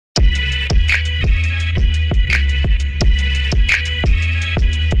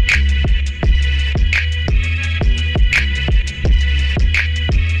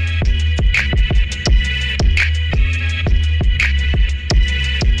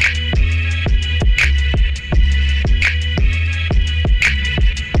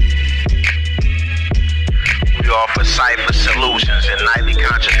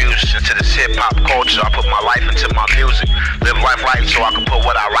write so I can put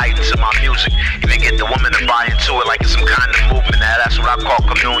what I write into my music. Even get the women to buy into it like it's some kind of movement. Now that's what I call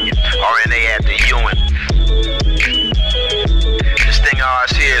communion. RNA at the UN. This thing of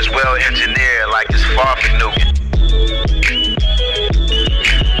ours here is well engineered like it's far from Nukin.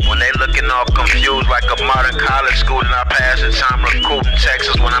 When they looking all confused like a modern college student, I pass the time recruiting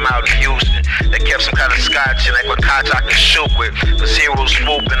Texas when I'm out in Houston. They kept some kind of scotch and like what cotch I can shoot with. The zero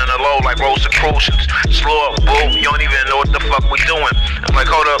swooping in the low like Rosicrucians. Slow up, boo, you don't even know what the fuck we doing. I'm like,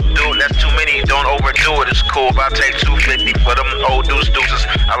 hold up, dude, that's too many, don't overdo it. It's cool if I take 250 for them old deuces.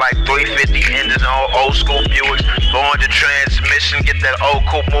 I like 350 engines and old school Buicks. Go on the transmission, get that old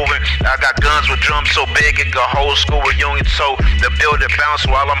coupe moving. I got guns with drums so big it got whole school reunion. So the build it bounce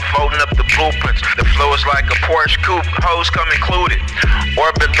while I'm folding up the blueprints. The flow is like a Porsche coupe, hoes come included.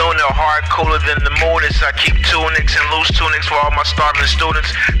 Orbit lunar, hard cooler than the moon is. I keep tunics and loose tunics for all my starting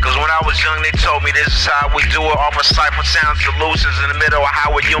students. Cause when I was young they told me this is how we do it. Off of Cypher Sound Solutions in the middle of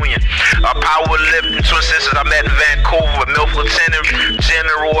Howard Union. A power lifting twin sisters I met in Vancouver. MILF Lieutenant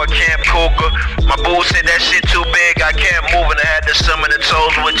General at Camp Cougar. My boo said that shit too big, I can't move it. I had to summon the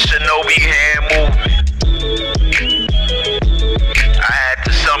toes with Shinobi hand movement. I had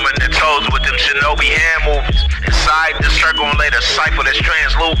to summon the toes with them Shinobi hand movements. Inside the circle and laid a cipher that's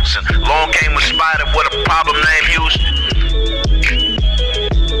translucent. Long came a spider with a problem named Houston.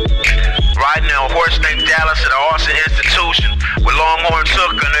 Riding on a horse named Dallas at the Austin Institution. With Longhorn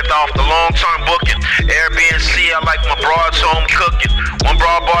took and it off the long-term booking. Airbnb, I like my broads home cooking. One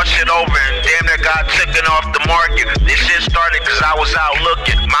broad bought shit over and damn near got taken off the market. This shit started cause I was out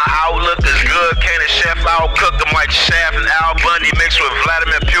looking. My